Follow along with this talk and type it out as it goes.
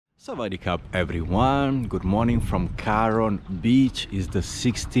BITKUB everyone, good morning from Caron Beach. It's the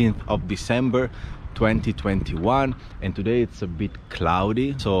 16th of December 2021 and today it's a bit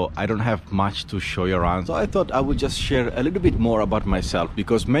cloudy, so I don't have much to show you around. So I thought I would just share a little bit more about myself,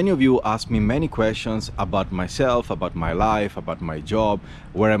 because many of you ask me many questions about myself, about my life, about my job,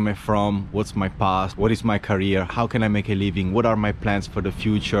 where am I from, what's my past, what is my career, how can I make a living, what are my plans for the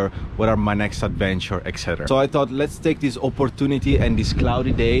future, what are my next adventure, etc. So I thought let's take this opportunity and this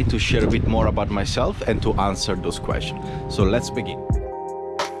cloudy day to share a bit more about myself and to answer those questions. So let's begin.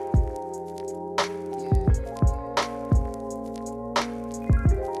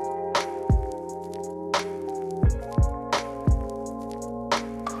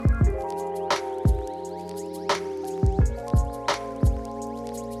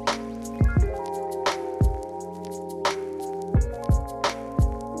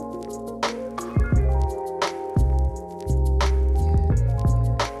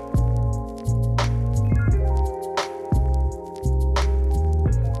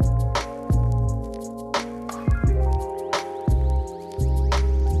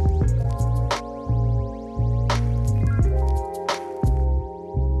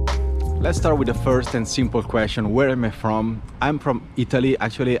 Let's start with the first and simple question. Where am I from? I'm from Italy.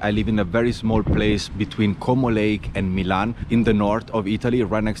 Actually, I live in a very small place between Como Lake and Milan in the north of Italy,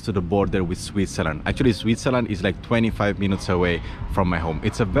 right next to the border with Switzerland. Actually, Switzerland is like 25 minutes away from my home.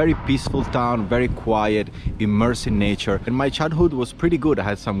 It's a very peaceful town, very quiet, immersed in nature. And my childhood was pretty good. I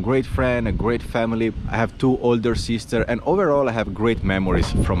had some great friends, a great family. I have two older sisters, and overall I have great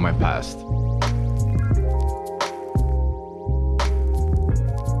memories from my past.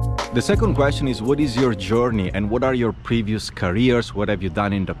 The second question is, what is your journey and what are your previous careers? What have you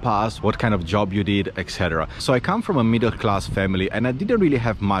done in the past? What kind of job you did, etc. So I come from a middle-class family and I didn't really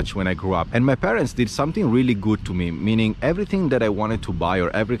have much when I grew up. And my parents did something really good to me, meaning everything that I wanted to buy or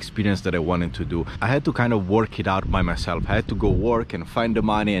every experience that I wanted to do, I had to kind of work it out by myself. I had to go work and find the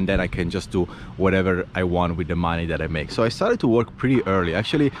money, and then I can just do whatever I want with the money that I make. So I started to work pretty early.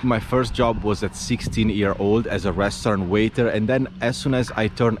 Actually, my first job was at 16 years old as a restaurant waiter, and then as soon as I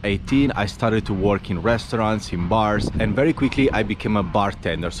turned 18, I started to work in restaurants, in bars, and very quickly I became a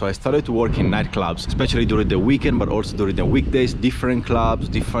bartender. So I started to work in nightclubs, especially during the weekend, but also during the weekdays, different clubs,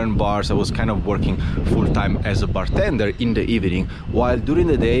 different bars. I was kind of working full-time as a bartender in the evening, while during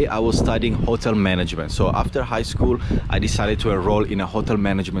the day I was studying hotel management. So after high school, I decided to enroll in a hotel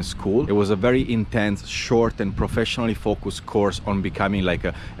management school. It was a very intense, short and professionally focused course on becoming like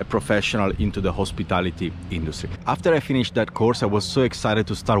a professional into the hospitality industry. After I finished that course, I was so excited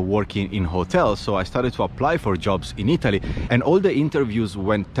to start working in hotels, so I started to apply for jobs in Italy, and all the interviews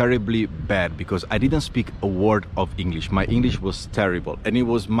went terribly bad because I didn't speak a word of English. My English was terrible and it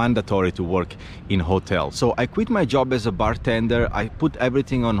was mandatory to work in hotels. So I quit my job as a bartender, I put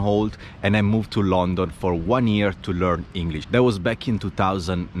everything on hold, and I moved to London for 1 year to learn English. That was back in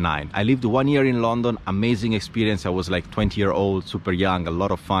 2009. I lived 1 year in London, amazing experience. I was like 20-year-old, super young, a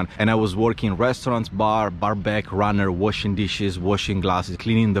lot of fun, and I was working restaurants, bar back, runner, washing dishes, washing glasses,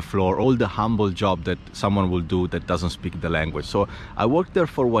 cleaning the floor, all the humble job that someone will do that doesn't speak the language. So I worked there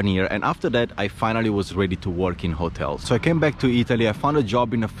for 1 year, and after that I finally was ready to work in hotels. So I came back to Italy, I found a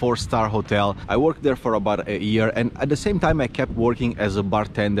job in a 4-star hotel. I worked there for about a year, and at the same time I kept working as a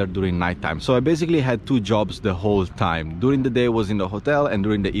bartender during nighttime. So I basically had 2 jobs the whole time. During the day was in the hotel, and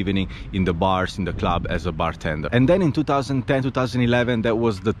during the evening in the bars, in the club as a bartender. And then in 2010, 2011, that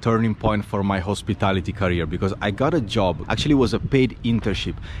was the turning point for my hospitality career, because I got a job, actually it was a paid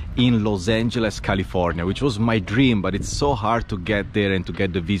internship in Los Angeles, California, which was my dream, but it's so hard to get there and to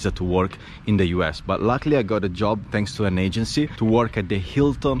get the visa to work in the US. But luckily I got a job thanks to an agency to work at the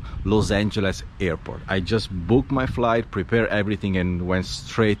Hilton Los Angeles airport. I just booked my flight, prepared everything, and went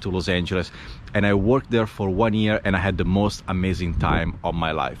straight to Los Angeles. And I worked there for 1 year, and I had the most amazing time of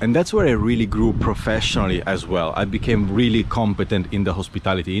my life. And that's where I really grew professionally as well. I became really competent in the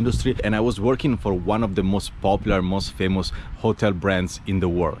hospitality industry, and I was working for one of the most popular, most famous hotel brands in the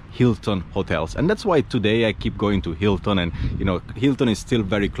world, Hilton Hotels. And that's why today I keep going to Hilton, and you know, Hilton is still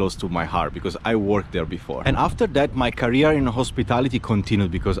very close to my heart because I worked there before. And after that, my career in hospitality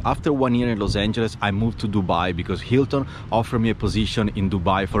continued, because after 1 year in Los Angeles, I moved to Dubai because Hilton offered me a position in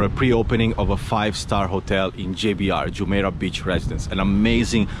Dubai for a pre-opening of a 5-star hotel in JBR, Jumeirah Beach Residence, an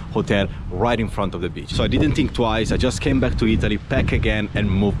amazing hotel right in front of the beach. So I didn't think twice. I just came back to Italy, pack again, and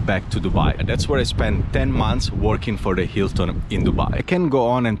moved back to Dubai. And that's where I spent 10 months working for the Hilton in Dubai. I can go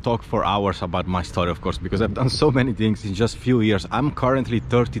on and talk for hours about my story, of course, because I've done so many things in just few years. I'm currently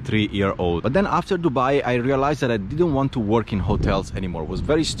 33-year-old. But then after Dubai, I realized that I didn't want to work in hotels anymore. It was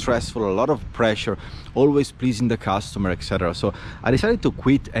very stressful, a lot of pressure, always pleasing the customer, etc. So I decided to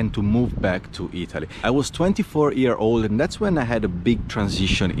quit and to move back to Italy. I was 24-year-old, and that's when I had a big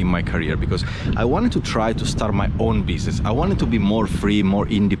transition in my career, because I wanted to try to start my own business. I wanted to be more free, more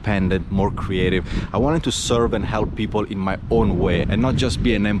independent, more creative. I wanted to serve and help people in my own way and not just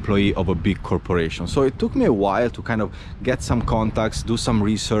be an employee of a big corporation. So it took me a while to kind of get some contacts, do some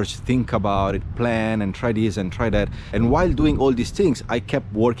research, think about it, plan, and try this and try that. And while doing all these things, I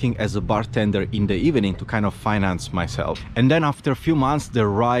kept working as a bartender in the evening to kind of finance myself. And then after a few months, the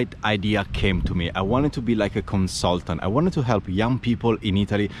right idea came to me. I wanted to be like a consultant. I wanted to help young people in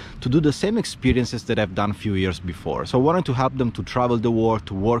Italy to do the same experiences that I've done a few years before. So I wanted to help them to travel the world,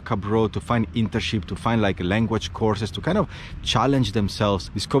 to work abroad, to find internship, to find like language courses, to kind of challenge themselves,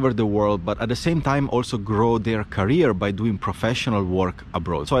 discover the world, but at the same time also grow their career by doing professional work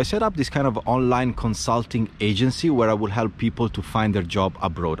abroad. So I set up this kind of online consulting agency where I will help people to find their job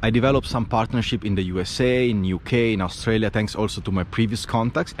abroad. I developed some partnership in the USA, in UK, in Australia, thanks also to my previous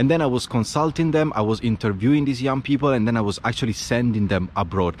contacts. And then I was consulting them, I was interviewing these young people, and then I was actually sending them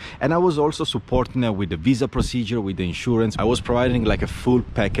abroad. And I was also supporting them with the visa procedure, with the insurance. I was providing like a full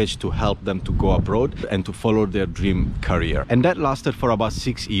package to help them to go abroad and to follow their dream career. And that lasted for about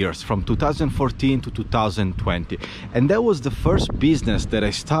 6 years, from 2014 to 2020. And that was the first business that I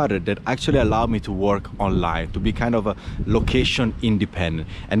started that actually allowed me to work online, to be kind of a location independent.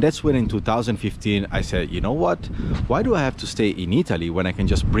 And that's when in 2015 I said, you know what, why do I have to stay in Italy when I can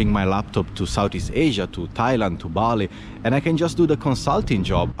just bring my laptop to Southeast Asia, to Thailand, to Bali, and I can just do the consulting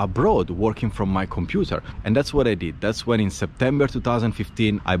job abroad working from my computer? And that's what I did. That's when in September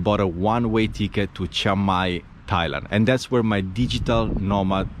 2015 I bought a one-way ticket to Chiang Mai, Thailand. And that's where my digital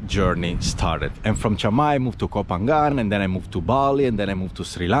nomad journey started. And from Chiang Mai I moved to Koh Phangan, and then I moved to Bali, and then I moved to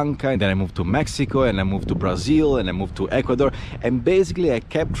Sri Lanka, and then I moved to Mexico, and I moved to Brazil, and I moved to Ecuador. And basically I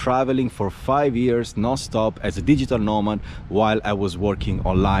kept traveling for 5 years non-stop as a digital nomad while I was working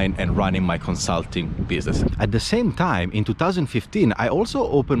online and running my consulting business. At the same time, in 2015 I also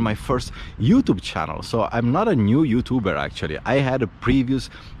opened my first YouTube channel. So I'm not a new YouTuber actually. I had a previous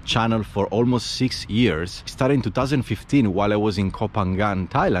channel for almost 6 years, started in 2015 while I was in Koh Phangan,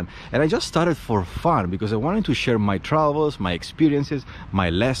 Thailand, and I just started for fun because I wanted to share my travels, my experiences, my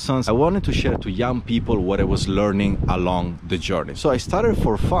lessons. I wanted to share to young people what I was learning along the journey. So I started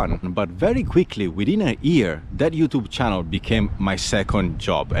for fun, but very quickly, within a year, that YouTube channel became my second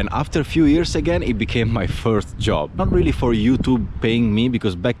job, and after a few years again it became my first job. Not really for YouTube paying me,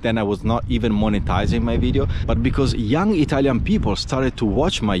 because back then I was not even monetizing my video, but because young Italian people started to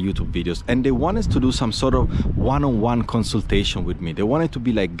watch my YouTube videos and they wanted to do some sort of one-on-one consultation with me. They wanted to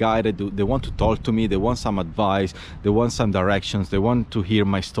be like guided, they want to talk to me, they want some advice, they want some directions, they want to hear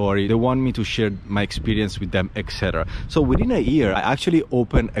my story, they want me to share my experience with them, etc. So within a year I actually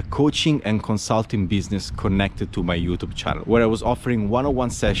opened a coaching and consulting business connected to my YouTube channel, where I was offering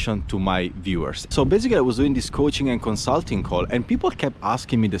one-on-one session to my viewers. So basically I was doing this coaching and consulting call, and people kept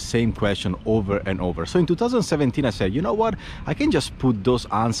asking me the same question over and over. So in 2017 I said, you know what, I can just put those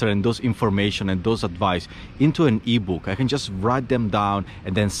answers and those information and those advice into an ebook. I can just write them down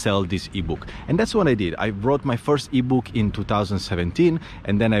and then sell this ebook. And that's what I did. I wrote my first ebook in 2017,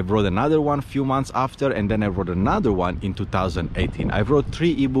 and then I wrote another one a few months after, and then I wrote another one in 2018. I wrote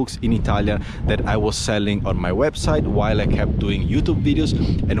 3 ebooks in Italian that I was selling on my website while I kept doing YouTube videos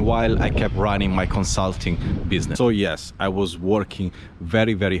and while I kept running my consulting business. So yes, I was working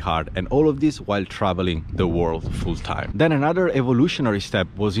very, very hard, and all of this while traveling the world full time. Then another evolutionary step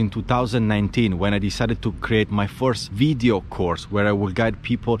was in 2019 when I decided to create my first video course where I will guide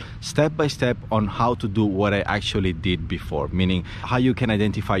people step by step on how to do what I actually did before, meaning how you can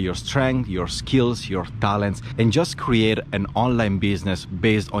identify your strength, your skills, your talents, and just create an online business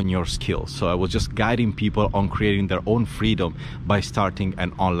based on your skills. So I was just guiding people on creating their own freedom by starting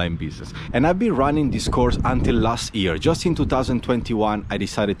an online business. And I've been running this course until last year. Just in 2021 I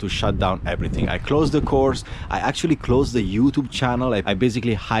decided to shut down everything. I closed the course, I actually closed the YouTube channel. I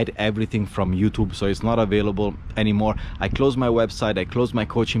basically hide everything from YouTube, so it's not available anymore. I closed my website, I closed my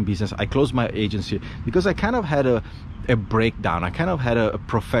coaching business, I closed my agency, because I kind of had a a breakdown. I kind of had a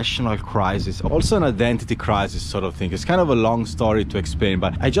professional crisis, also an identity crisis sort of thing. It's kind of a long story to explain,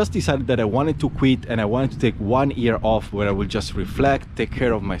 but I just decided that I wanted to quit and I wanted to take 1 year off where I will just reflect, take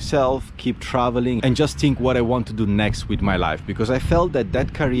care of myself, keep traveling, and just think what I want to do next with my life, because I felt that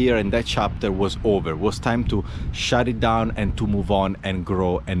that career and that chapter was over. It was time to shut it down and to move on and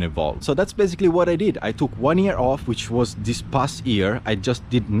grow and evolve. So that's basically what I did. I took 1 year off, which was this past year. I just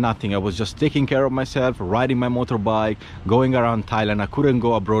did nothing. I was just taking care of myself, riding my motorbike, going around Thailand. I couldn't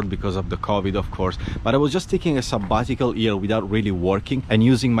go abroad because of the COVID, of course, but I was just taking a sabbatical year without really working and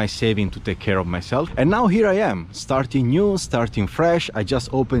using my saving to take care of myself. And now here I am, starting new, starting fresh. I just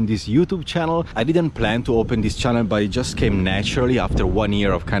opened this YouTube channel. I didn't plan to open this channel, but it just came naturally after 1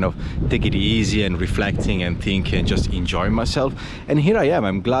 year of kind of take it easy and reflecting and thinking and just enjoying myself. And here I am.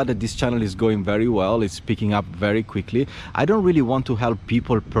 I'm glad that this channel is going very well. It's picking up very quickly. I don't really want to help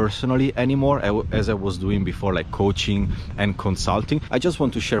people personally anymore as I was doing before, like coaching and consulting. I just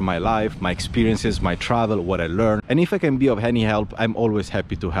want to share my life, my experiences, my travel, what I learned. And if I can be of any help, I'm always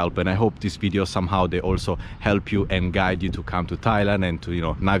happy to help. And I hope this video somehow they also help you and guide you to come to Thailand and to, you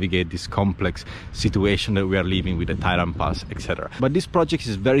know, navigate this complex situation that we are living with the Thailand pass, etc. But this project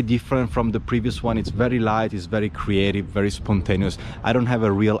is very different from the previous one. It's very light, it's very creative, very spontaneous. I don't have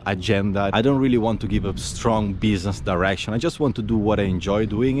a real agenda. I don't really want to give a strong business direction. I just want to do what I enjoy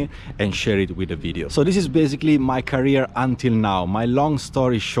doing it and share it with the video. So this is basically my career until now, my long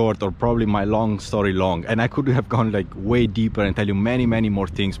story short, or probably my long story long. And I could have gone like way deeper and tell you many more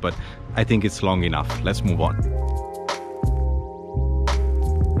things, but I think it's long enough. Let's move on.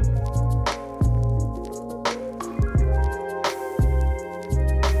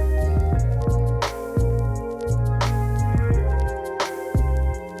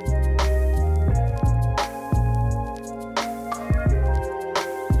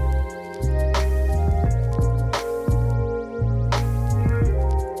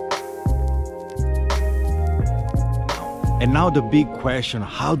 And now the big question,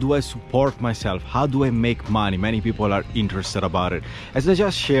 how do I support myself? How do I make money? Many people are interested about it. As I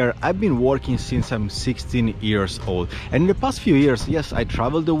just shared, I've been working since I'm 16 years old. And in the past few years, yes, I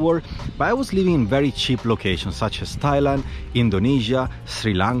traveled the world, but I was living in very cheap locations such as Thailand, Indonesia,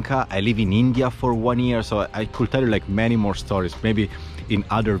 Sri Lanka. I live in India for 1 year, so I could tell you like many more stories, maybe in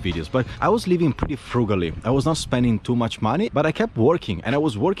other videos, but I was living pretty frugally. I was not spending too much money, but I kept working, and I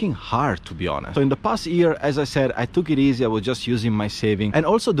was working hard, to be honest. So in the past year, as I said, I took it easy. I was just using my saving, and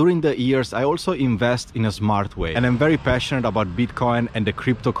also during the years I also invest in a smart way, and I'm very passionate about Bitcoin and the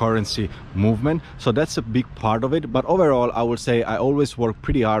cryptocurrency movement, so that's a big part of it. But overall, I would say I always work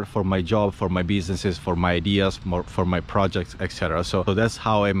pretty hard for my job, for my businesses, for my ideas, for my projects, etc. So that's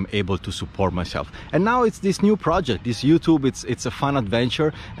how I'm able to support myself. And now it's this new project, this YouTube. It's a fun adventure,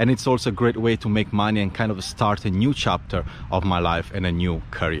 and it's also a great way to make money and kind of start a new chapter of my life and a new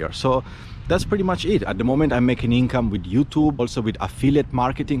career. So that's pretty much it. At the moment, I'm making income with YouTube, also with affiliate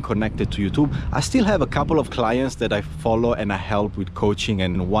marketing connected to YouTube. I still have a couple of clients that I follow and I help with coaching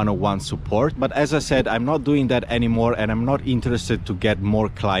and one-on-one support. But as I said, I'm not doing that anymore, and I'm not interested to get more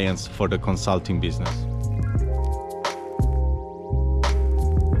clients for the consulting business.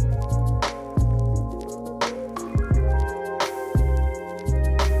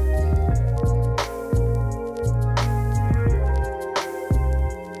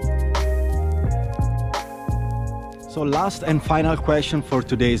 So last and final question for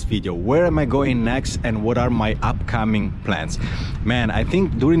today's video. Where am I going next, and what are my upcoming plans? Man, I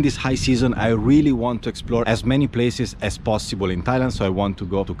think during this high season, I really want to explore as many places as possible in Thailand. So I want to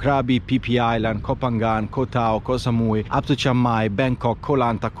go to Krabi, Phi Phi Island, Koh Phangan, Koh Tao, Koh Samui, up to Chiang Mai, Bangkok, Koh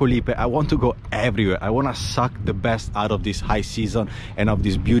Lanta, Koh Lipe. I want to go everywhere. I want to suck the best out of this high season and of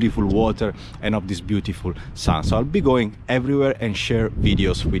this beautiful water and of this beautiful sun. So I'll be going everywhere and share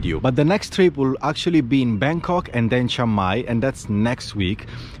videos with you. But the next trip will actually be in Bangkok and then Chiang Mai, and that's next week.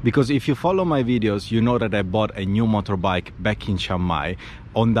 Because if you follow my videos, you know that I bought a new motorbike back in Chiang Mai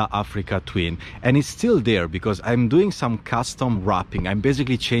on the Africa Twin, and it's still there because I'm doing some custom wrapping. I'm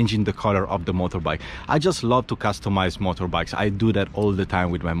basically changing the color of the motorbike. I just love to customize motorbikes. I do that all the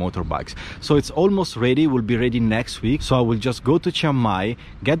time with my motorbikes. So it's almost ready, will be ready next week. So I will just go to Chiang Mai,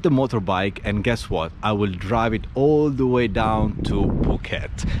 get the motorbike, and guess what? I will drive it all the way down to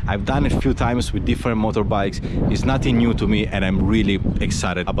Phuket. I've done it a few times with different motorbikes. It's nothing new to me, and I'm really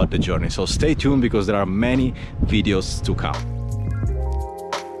excited about the journey. So stay tuned because there are many videos to come.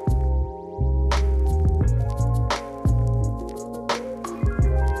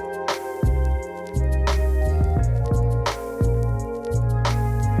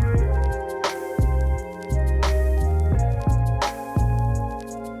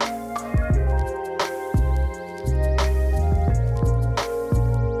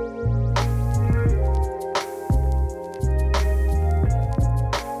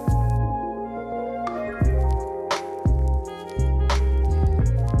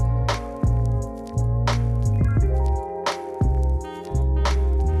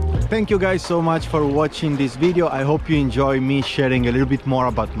 thank you guys so much for watching this video. I hope you enjoy me sharing a little bit more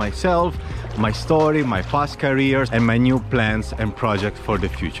about myself, my story, my past careers, and my new plans and projects for the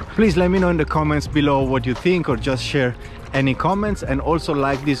future. Please let me know in the comments below what you think, or just share any comments, and also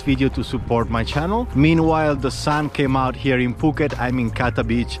like this video to support my channel. Meanwhile, the sun came out here in Phuket. I'm in Kata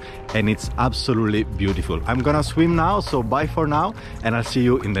Beach and it's absolutely beautiful. I'm gonna swim now, so bye for now, and I'll see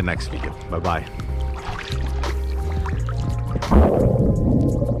you in the next video. Bye bye.